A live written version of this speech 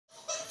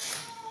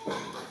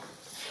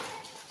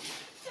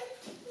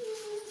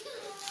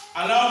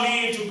Allow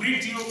me to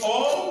greet you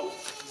all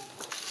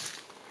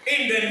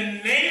in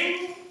the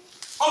name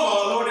of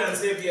our Lord and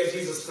Savior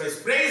Jesus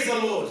Christ. Praise the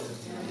Lord.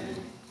 Amen.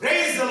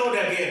 Praise the Lord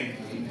again.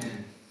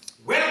 Amen.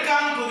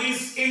 Welcome to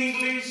this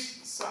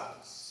English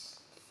service.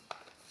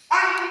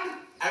 And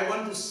I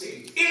want to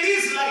say, in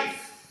this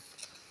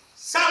life,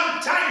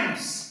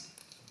 sometimes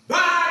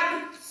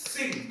bad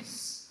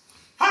things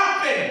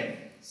happen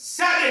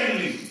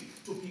suddenly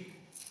to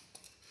people.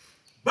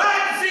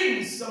 Bad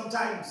things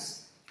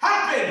sometimes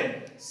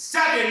happen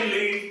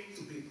suddenly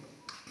to people.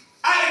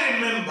 I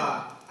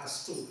remember a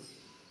story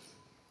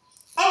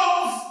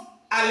of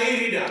a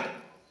lady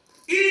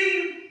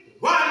in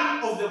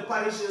one of the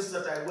parishes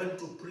that I went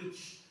to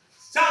preach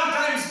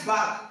sometimes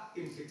back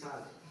in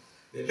Kitale.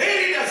 The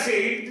lady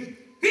said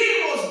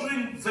he was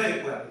doing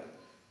very well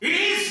in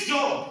his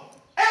job.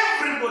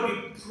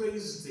 Everybody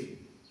praised him.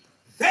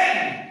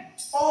 Then,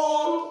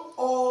 all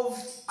of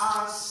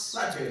a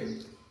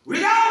sudden,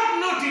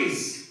 without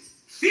notice,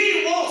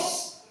 he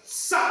was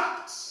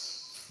sacked.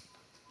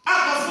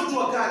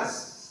 Akafutwa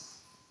kazi.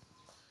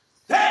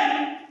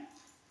 Then,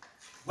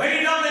 when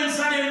it happened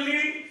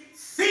suddenly,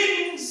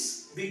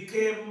 things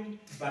became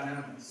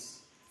bananas.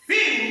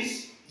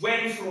 Things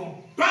went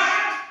from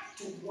bad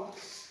to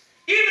worse.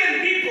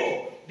 Even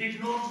people did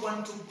not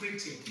want to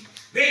greet him.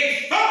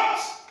 They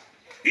thought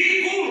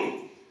he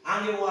could.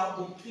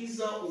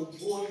 Angewaambukiza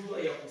ugonjwa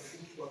ya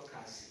kufutwa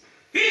kazi.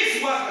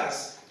 His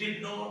workers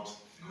did not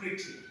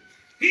greet him.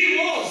 He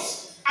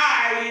was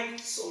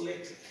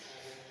isolated.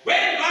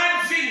 When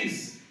bad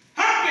things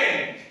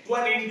happen to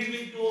an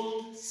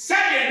individual,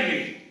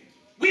 suddenly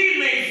we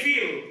may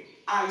feel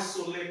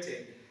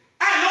isolated,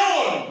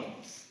 alone,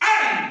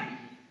 and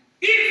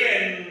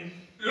even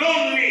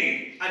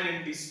lonely and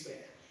in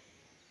despair.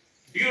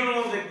 Do you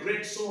know the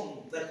great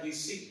song that we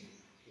sing?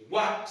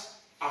 What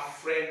a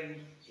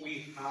friend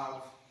we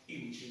have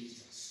in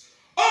Jesus.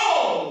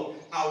 All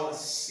our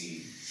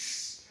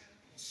sins,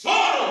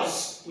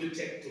 sorrows we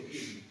take to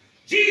him.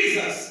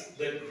 Jesus,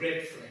 the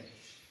great friend.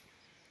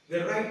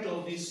 The writer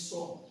of this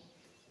song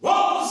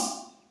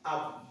was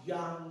a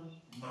young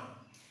man.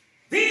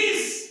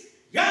 This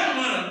young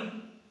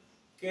man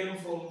came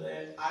from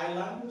the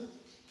island.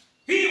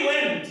 He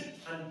went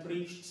and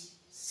preached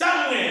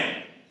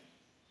somewhere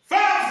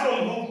far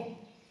from home.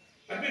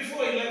 But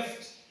before he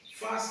left,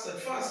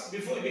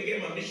 before he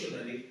became a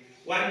missionary,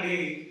 one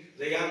day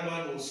the young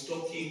man was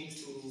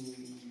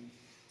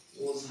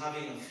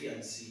having a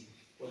fiancé.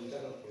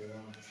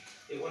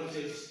 He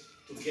wanted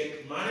to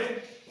get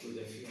married to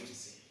the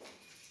fiancé.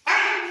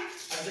 And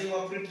as they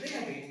were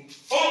preparing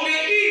on the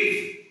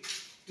eve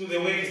to the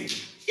wedding,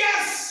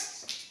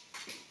 yes,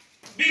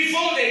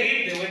 before they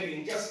did the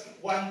wedding, just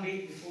one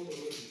day before the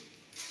wedding,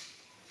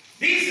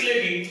 this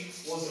lady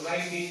was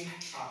riding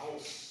a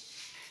horse.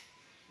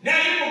 Na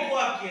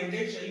alipokuwa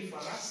akiendesha hii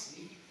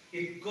farasi,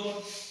 it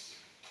got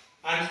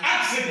an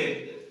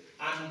accident,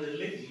 and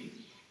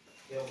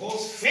the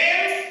horse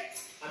fell,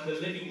 and the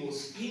lady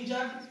was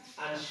injured,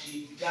 and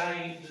she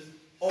died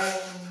on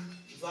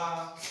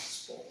the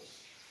spot.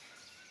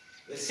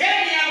 The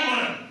same young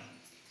man,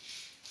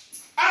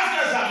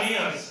 after some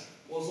years,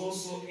 was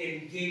also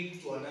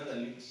engaged to another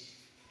lady.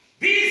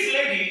 This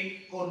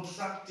lady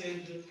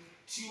contracted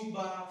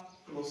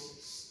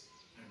tuberculosis.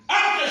 And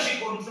after she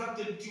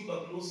contracted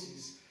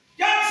tuberculosis,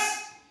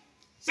 just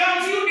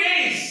some few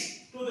days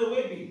to the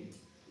wedding,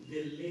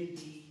 the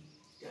lady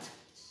died.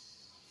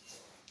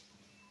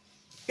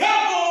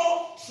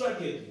 Double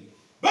tragedy.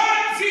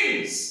 Bad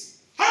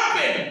things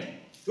happened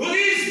to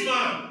this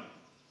man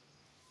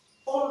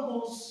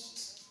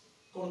almost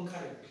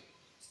concurrently.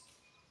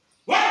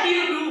 What do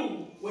you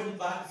do when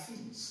bad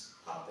things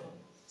happen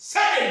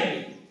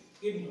suddenly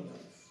in your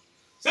life?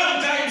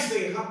 Sometimes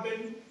they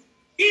happen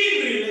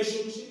in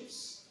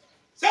relationships.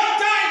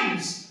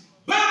 Sometimes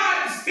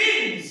bad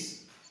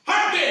things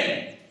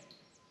happen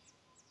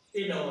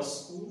in our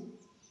school.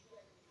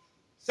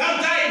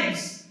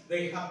 Sometimes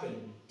they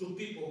happen to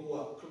people who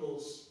are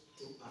close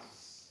to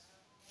us.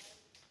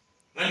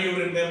 And you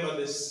remember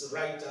this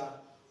writer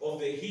of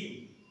the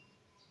hymn.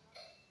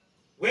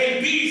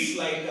 When peace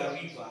like a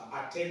river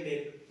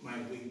attended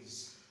my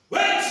ways,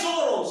 when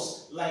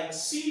sorrows like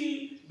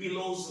sea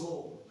billows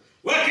roll,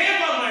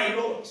 whatever my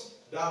lot,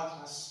 thou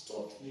hast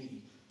taught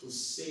me to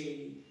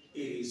say it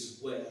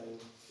is well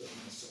with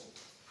my soul.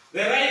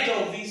 The writer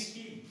of this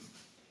hymn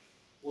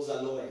was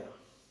a lawyer.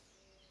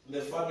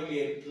 The family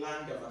had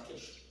planned a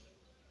vacation.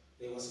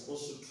 They were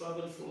supposed to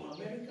travel from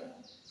America,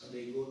 and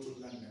they go to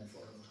London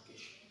for a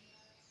vacation.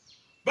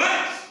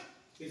 But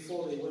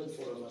before they went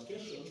for a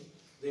vacation,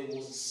 there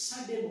was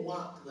sudden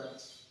work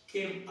that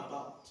came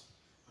about,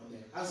 and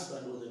the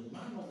husband or the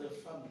man of the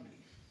family,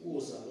 who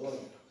was a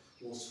lawyer,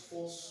 was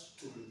forced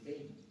to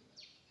remain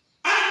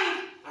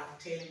and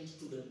attend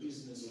to the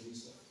business of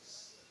his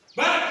office.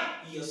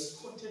 But he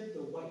escorted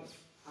the wife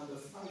and the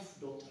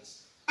 5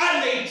 daughters,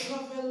 and they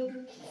traveled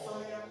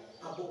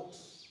via a boat.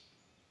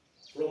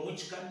 From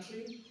which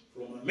country?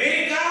 From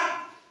America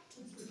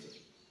to Britain.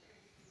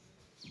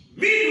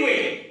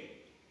 Midway,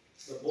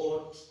 the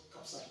boat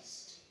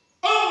capsized.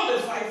 All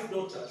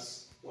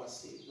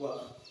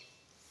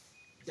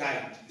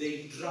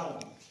they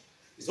drowned.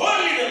 It's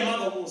only the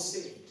mother who was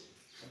saved.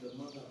 And the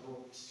mother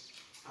wrote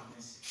a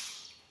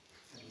message.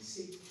 And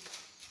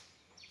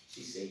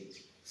she said,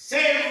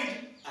 saved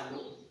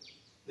alone.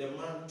 The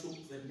man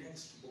took the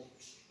next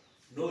boat,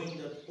 knowing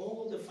that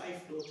all the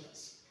 5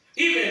 daughters,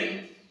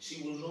 even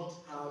he will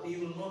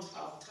not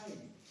have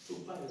time to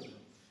bury them,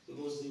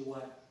 because they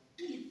were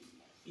deep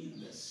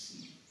in the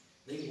sea.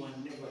 They were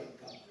never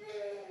recovered.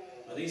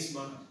 But this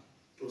man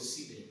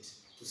proceeded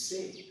to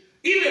say,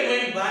 even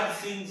when bad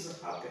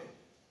things happen,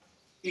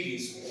 it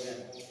is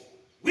well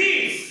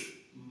with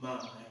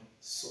my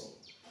soul.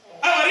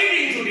 Our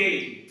reading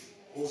today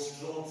was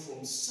drawn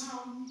from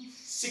Psalm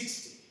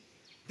 60.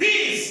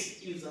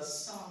 This is a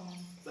psalm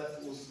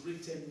that was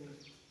written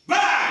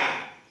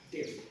by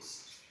David.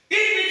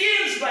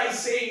 It begins by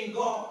saying,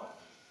 God,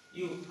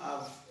 you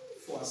have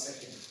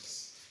forsaken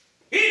us.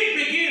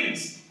 It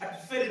begins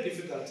at a very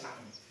difficult time.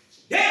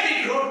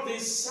 David wrote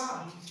this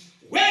psalm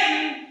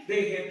when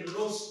they had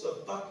lost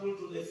the battle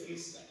to the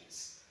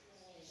Philistines.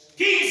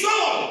 King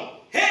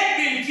Saul had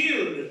been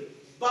killed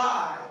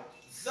by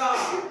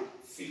the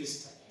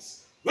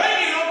Philistines. When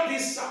he wrote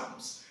these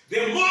psalms,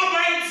 the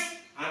Moabites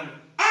and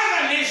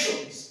other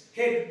nations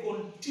had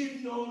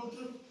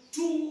continued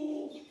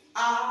to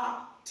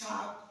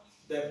attack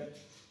them.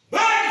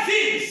 Bad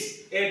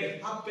things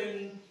had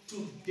happened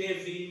to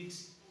David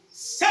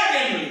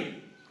suddenly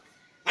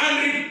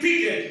and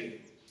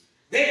repeatedly.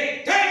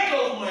 The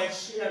title of my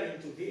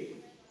sharing today,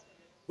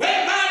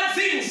 when bad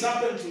things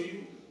happen to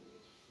you,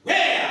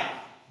 where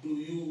do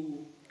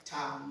you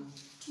turn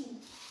to?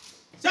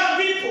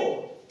 Some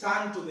people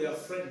turn to their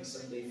friends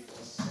and they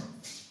forsake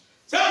them.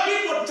 Some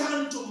people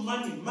turn to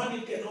money.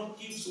 Money cannot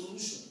give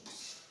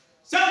solutions.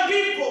 Some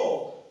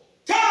people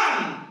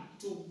turn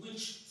to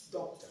witch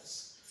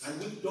doctors. And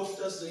witch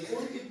doctors, they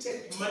only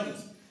take money,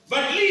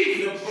 but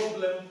leave the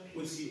problem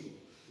with you.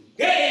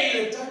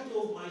 Today, the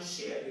title of my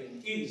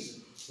sharing is,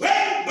 when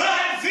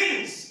bad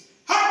things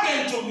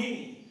happen to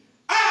me,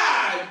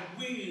 I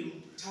will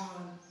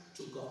turn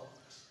to God.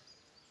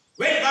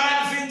 When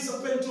bad things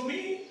happen to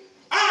me,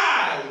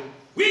 I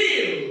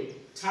will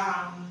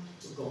turn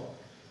to God.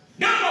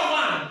 Number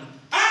one,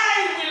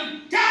 I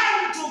will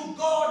turn to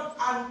God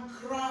and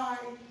cry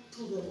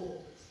to the Lord.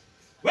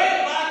 When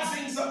bad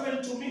things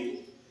happen to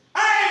me,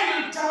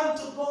 I will turn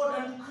to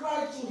God and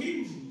cry to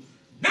Him.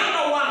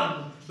 Number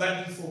one,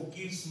 that He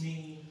forgives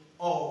me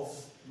of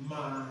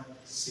my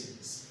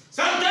sins.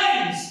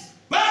 Sometimes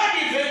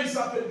bad events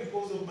happen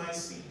because of my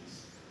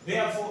sins.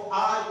 Therefore,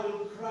 I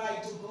will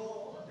cry to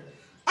God.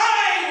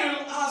 I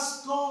will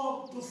ask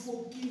God to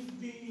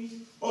forgive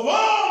me of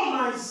all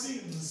my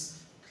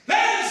sins.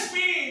 Cleanse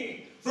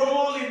me from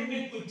all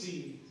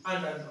iniquity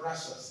and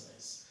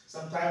unrighteousness.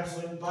 Sometimes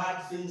when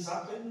bad things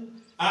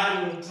happen,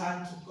 I will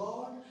turn to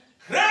God,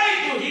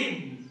 cry to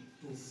Him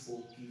to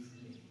forgive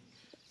me.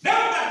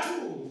 Number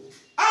two,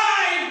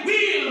 I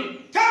will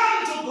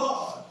turn to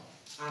God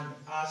and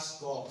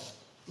ask God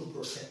to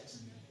protect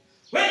me.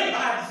 When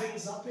bad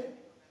things happen,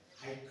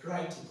 I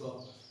cry to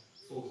God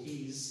for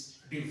His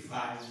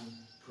divine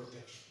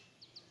protection.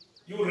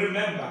 You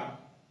remember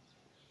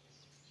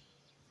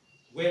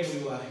when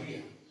we were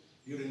here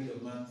during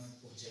the month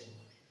of January.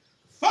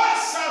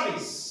 First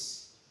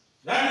service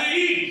that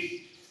we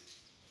did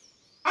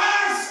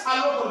as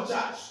a local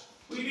church,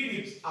 we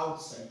did it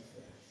outside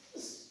there.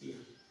 Just here.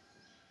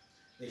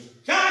 The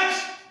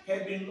church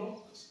had been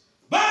locked.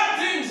 Bad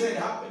things had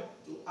happened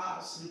to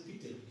us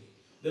repeatedly.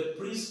 The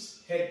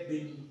priest had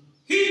been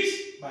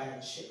hit by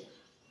a chair.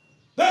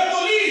 The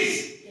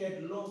police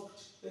had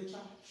locked the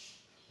church.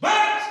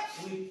 But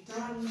we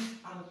turned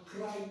and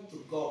cried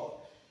to God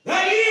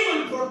that He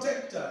will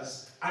protect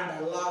us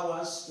and allow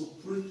us to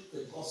preach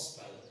the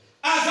gospel.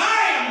 As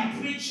I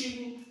am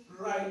preaching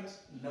right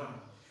now,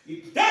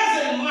 it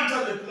doesn't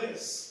matter the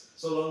place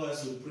so long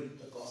as we preach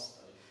the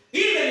gospel.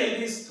 Even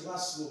in this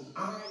classroom,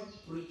 I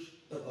preach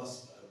the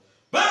gospel.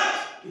 But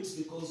it's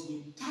because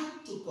we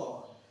turn to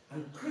God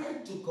and cry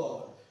to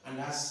God and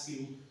ask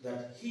Him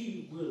that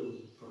He will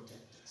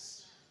protect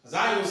us. As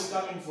I was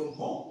coming from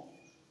home,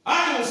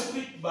 I was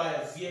picked by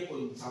a vehicle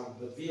in town,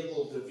 the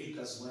vehicle of the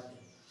vicar's wedding.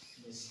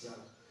 Mr.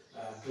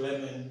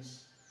 Clement,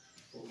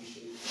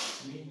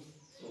 me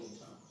from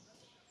town.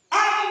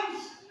 And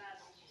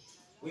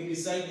we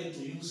decided to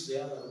use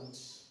the other route.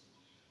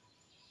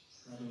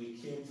 And we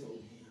came from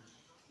here.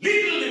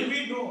 Little did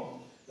we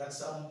know that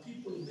some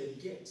people in the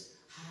gate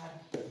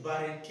had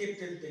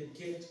barricaded the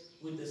gate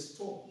with the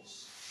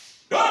stones,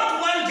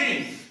 not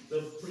wanting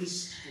the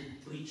priest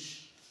to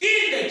preach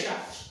in the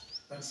church.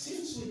 But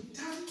since we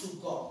turned to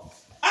God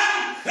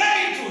and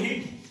cried to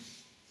Him,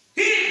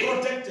 He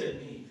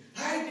protected me.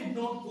 I did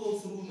not go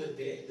through the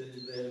gate.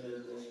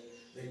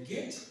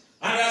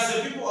 And as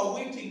the people were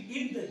waiting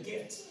in the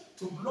gate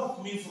to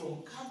block me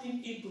from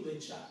coming into the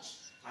church,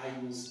 I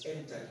was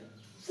entering,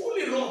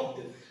 fully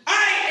robbed.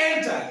 I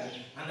entered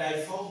and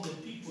I found the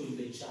people in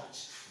the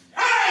church.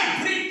 I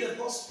preached the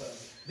gospel.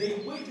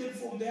 They waited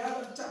from the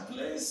other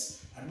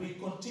place and we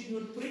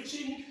continued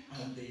preaching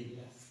and they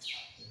left.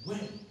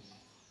 When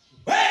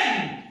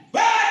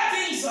bad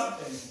things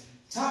happen,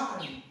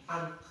 turn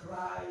and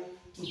cry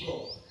to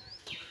God.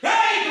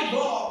 Cry to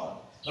God,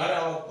 but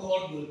our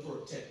God will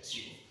protect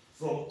you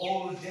from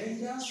all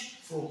dangers,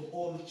 from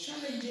all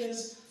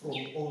challenges, from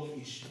all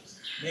issues.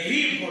 May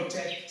He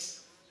protect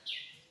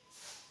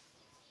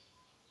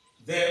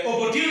the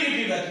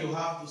opportunity that you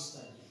have to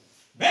study.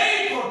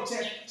 May He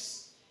protect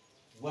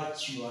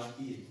what you are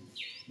in.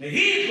 May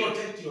He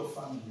protect your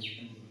family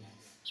and your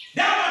life.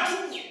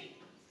 Number 2,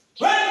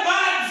 when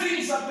bad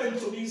things happen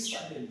to me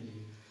suddenly,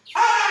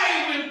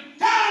 I will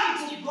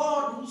turn to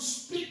God who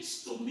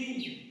speaks to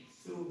me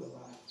through the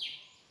Bible.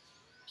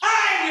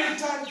 I will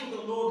turn to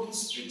the Lord who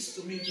speaks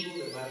to me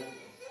through the Bible.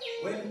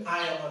 When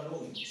I am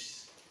annoyed,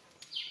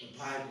 the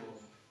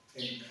Bible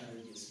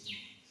encourages me.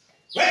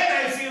 When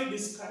I feel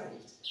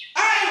discouraged,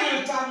 I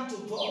will turn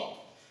to God.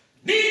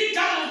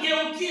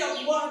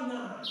 Nitamgeukia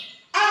Bwana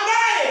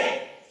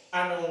ambaye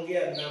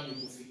anaongea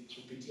nami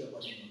kupitia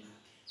kwa neno lake.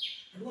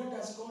 And what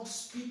does God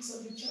speak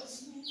and He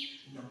tells me?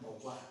 Number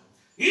 1,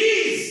 He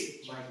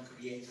is my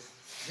creator.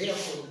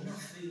 Therefore,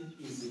 nothing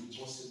is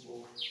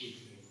impossible with Him.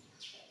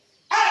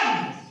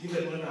 And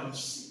even when I'm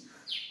sick,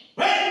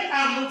 when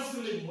I'm not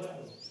feeling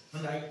well,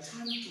 and I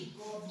turn to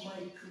God,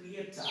 my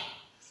creator,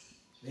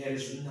 there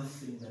is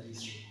nothing that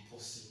is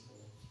impossible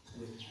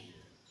with Him.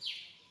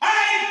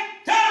 I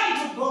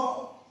turn to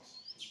God,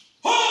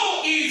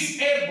 who is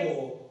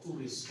able to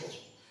restore.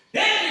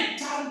 Then we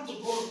turn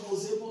to God who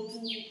was able to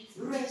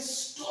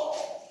restore.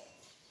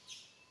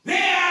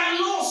 There are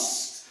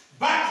lost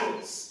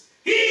battles.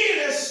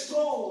 He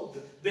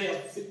restored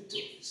their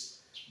victories.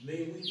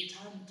 May we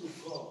turn to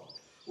God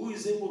who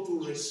is able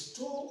to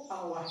restore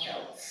our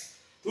health,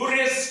 to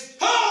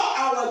restore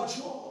our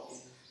joy,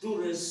 to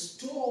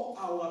restore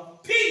our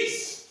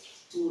peace,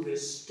 to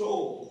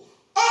restore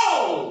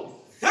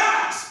all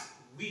that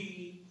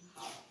we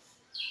have.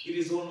 It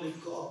is only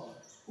God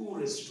who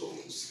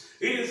restores.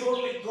 It is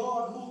only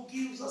God who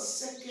gives a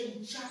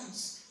second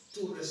chance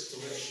to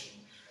restoration.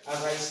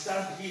 As I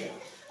stand here,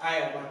 I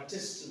am a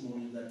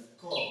testimony that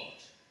God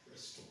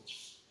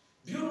restores.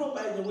 Do you know,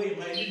 by the way,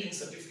 my living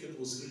certificate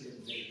was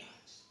written very bad.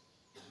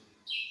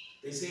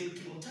 They said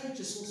Kimutai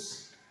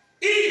Jesus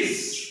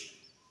is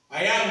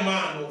a young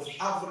man of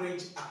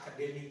average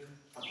academic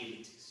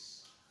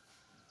abilities,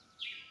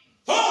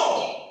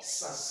 so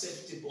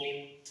susceptible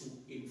to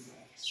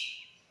influence.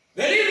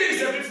 The living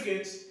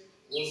certificate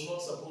was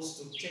not supposed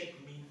to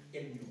take me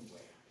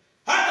anywhere.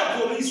 Had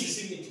the police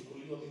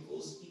isingechukuliwa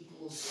because it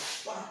was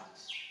so bad.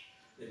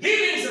 The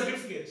living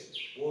certificate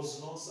was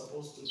not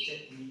supposed to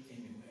take me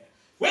anywhere.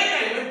 When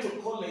I went to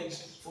college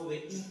for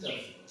the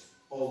interview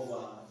of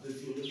the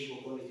Theological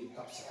College in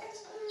Kapsat,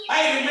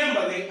 I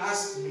remember they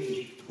asked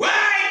me,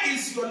 why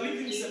is your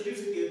living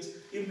certificate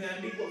in the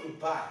Andiko of the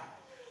Bible?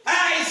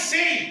 I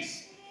said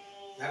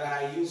that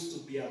I used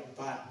to be a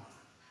bad man.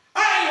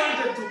 I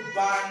wanted to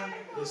ban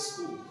the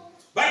school.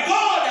 But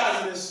God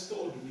has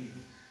restored me,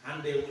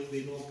 and there will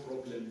be no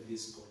problem in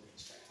this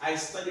college. I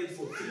studied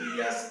for 3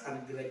 years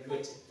and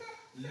graduated.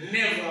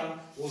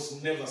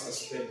 Was never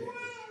suspended.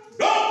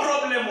 No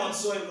problem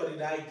whatsoever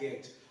did I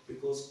get,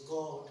 because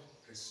God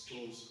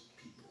restores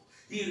people.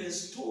 He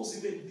restores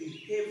even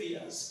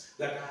behaviors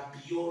that are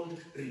beyond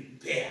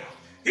repair.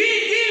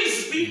 He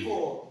gives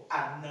people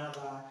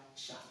another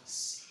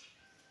chance.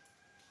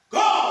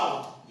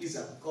 God is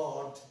a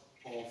God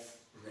of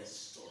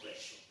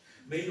restoration.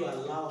 May you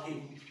allow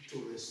Him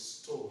to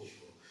restore you.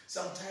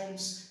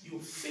 Sometimes you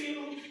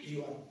feel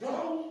you are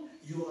down,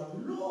 you are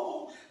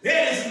low.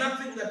 There is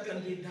nothing that can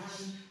be done.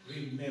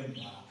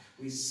 Remember,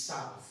 we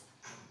serve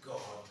a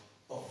God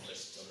of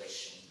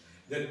restoration.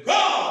 The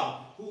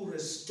God who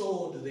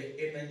restored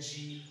the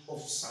energy of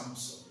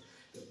Samson.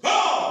 The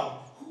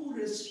God who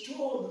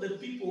restored the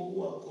people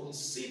who are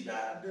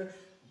considered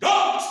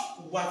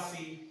not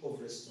worthy of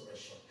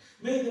restoration.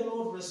 May the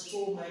Lord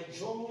restore my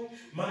joy,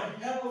 my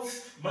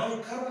health, my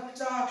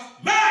character,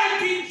 my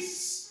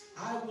peace.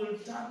 I will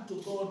turn to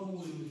God who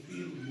will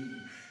heal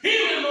me. He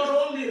will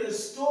not only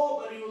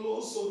restore, but He will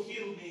also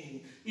heal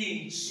me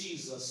in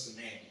Jesus'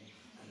 name.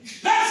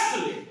 And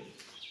lastly,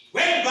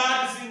 when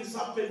bad things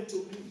happen to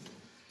me,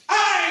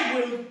 I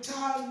will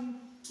turn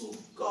to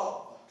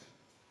God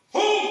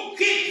who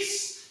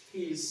keeps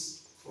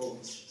His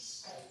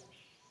promises.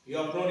 You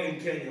have known in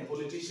Kenya,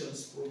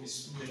 politicians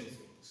promise many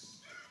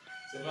things.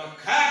 Sema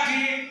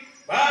kati,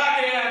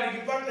 baada ya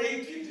nikipata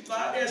hii kiti,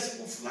 baada ya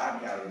siku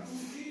fulani, I will do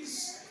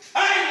this,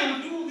 I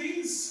will do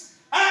this,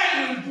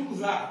 I will do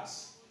that.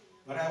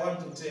 But I want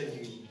to tell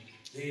you,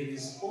 there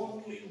is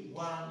only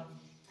one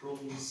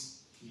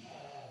promise keeper,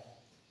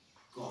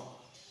 God.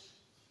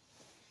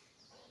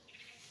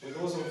 For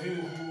those of you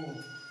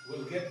who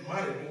will get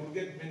married, you will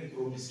get many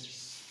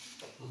promises.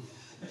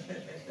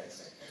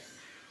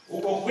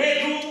 Uko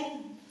kwetu,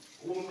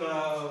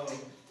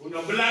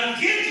 una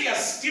blanketi ya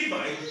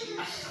stima, it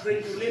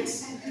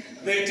regulates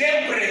the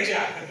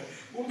temperature.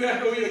 Kumbe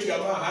ndio hiyo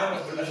jamaa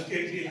hana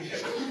blanketi.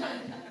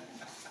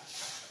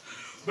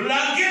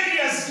 Blanketi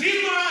ya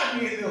stima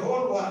ni the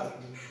whole world.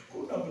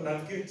 Kuna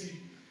blanketi.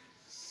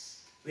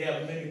 There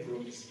are many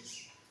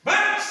promises.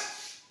 But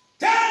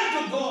turn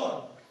turn to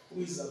God,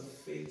 who is a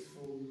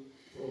faithful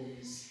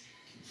promise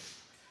keeper.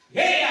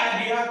 Yeye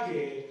ahadi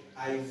yake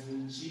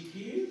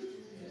haivunjiki.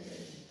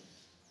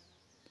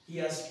 He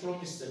has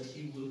promised that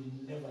he will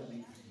never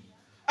leave me.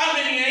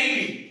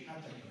 Ameniahidi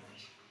hata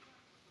niache.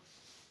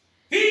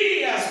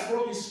 He has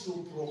promised to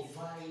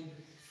provide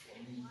for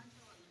me.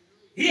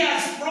 He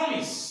has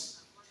promised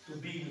to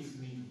be with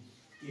me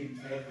in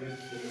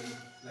everything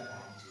that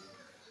I do.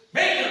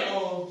 May the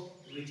Lord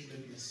richly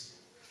bless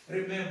you.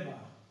 Remember,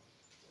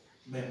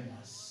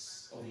 members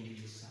of the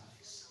English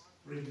service,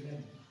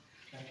 remember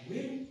that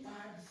when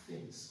bad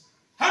things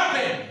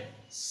happen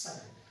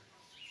suddenly,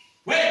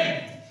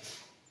 when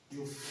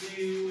you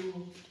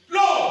feel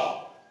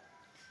low,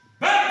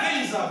 bad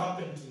things have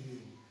happened to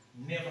you,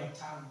 never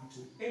turn to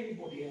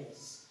anybody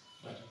else,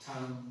 but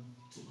turn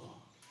to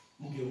God.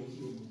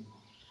 Mgeukie Mungu.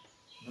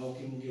 Na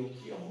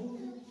ukimgeukia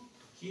Mungu,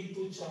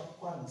 kitu cha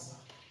kwanza,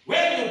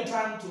 when you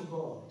turn to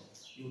God,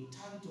 you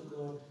turn to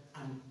God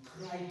and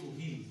cry to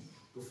Him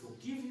to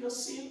forgive your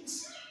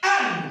sins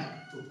and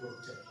to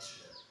protect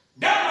you.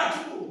 Number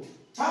two,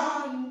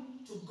 turn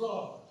to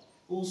God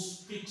who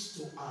speaks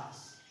to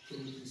us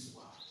through His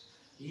word.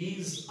 He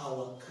is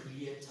our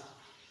creator.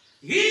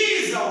 He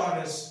is our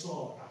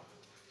restorer.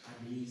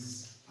 And He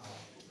is our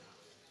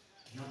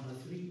healer. Number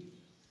three,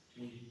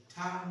 we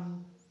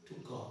turn to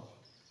God,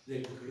 the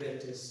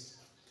greatest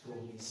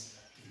promise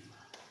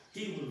giver.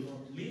 He will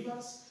not leave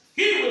us.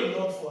 He will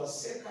not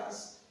forsake us.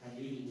 And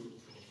He will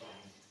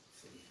provide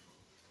for you.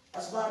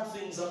 As bad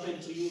things happen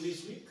to you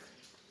this week,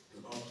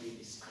 do not be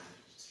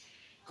discouraged.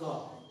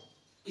 God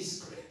is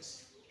great.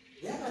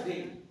 The other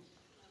day,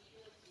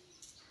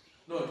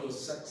 no, it was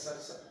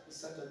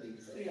Saturday,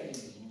 very early in the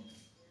morning.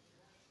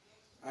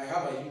 I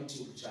have a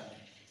YouTube channel.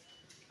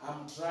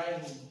 I'm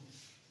trying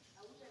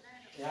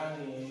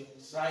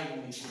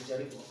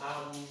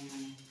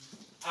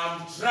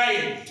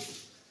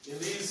in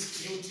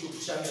this YouTube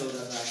channel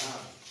that I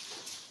have.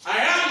 I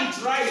am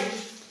trying,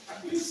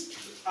 at least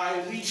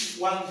I reach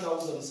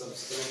 1,000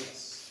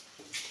 subscribers.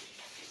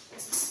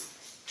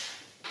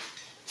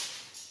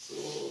 So,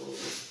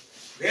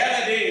 the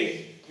other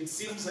day, it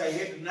seems I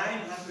had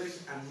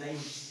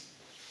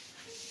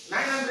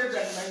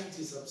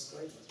 990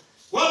 subscribers.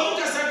 Well,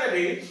 look at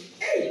Saturday,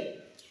 hey,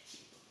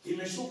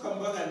 imeshuka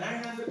mpaka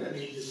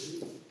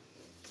 983.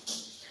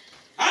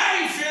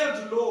 I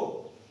felt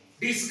low,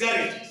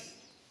 discouraged.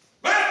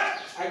 But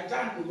I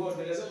turned to God.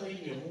 Nikasema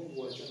hii ni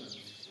Mungu wa jana.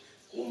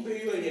 Kumbe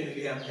hiyo yenye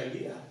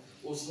niliangalia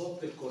was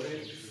not the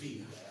correct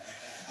figure.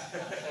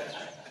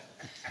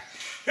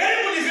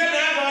 Karibu niseme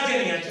hapa waje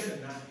niachane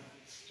naye.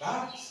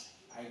 But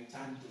I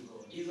turned to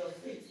God. He's a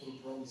faithful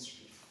promise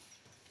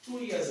keeper.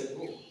 2 years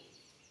ago,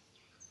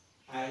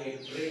 I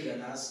had prayed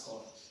and asked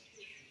God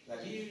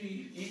that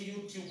hii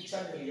YouTube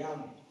channel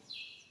yangu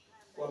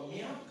kwa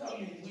miaka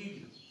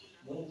miwili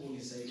Mungu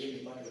nisaidie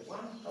nipate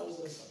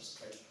 1,000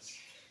 subscribers.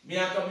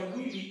 Miaka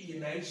miwili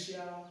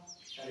inaisha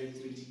tarehe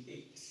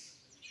 28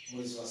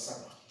 mwezi wa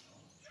 7.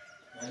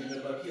 Na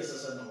nimebakia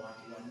sasa na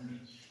watu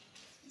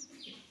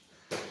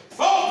 4.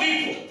 4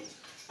 people.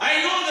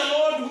 I know the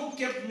Lord who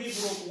kept me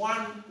from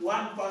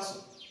one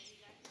person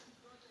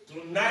to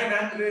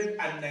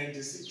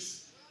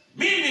 996.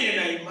 Mimi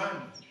nina imani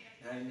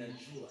na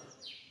ninajua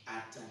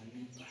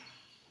atanipa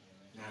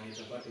na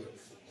nitapata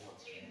ufunguo.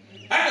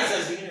 Hata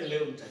saa zingine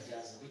leo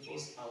nitajaza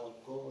because our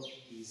God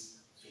is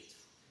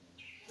faithful.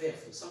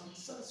 Therefore,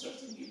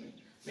 something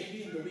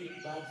maybe in the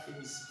week bad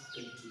things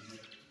happen to you.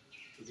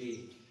 Today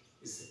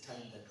is the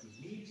time that we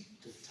need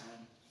to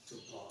turn to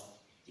God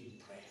in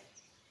prayer.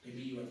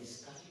 Maybe you are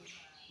discouraged.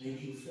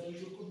 Maybe you felt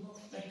you could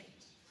not make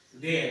it.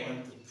 Today I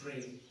want to pray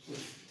with you.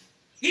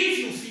 If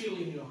you feel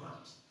in your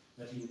heart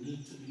that you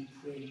need to be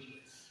prayed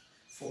with,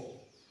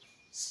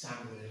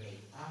 stand wherever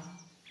you are,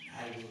 and I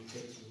will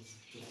take you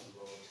to the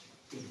Lord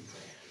in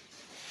prayer.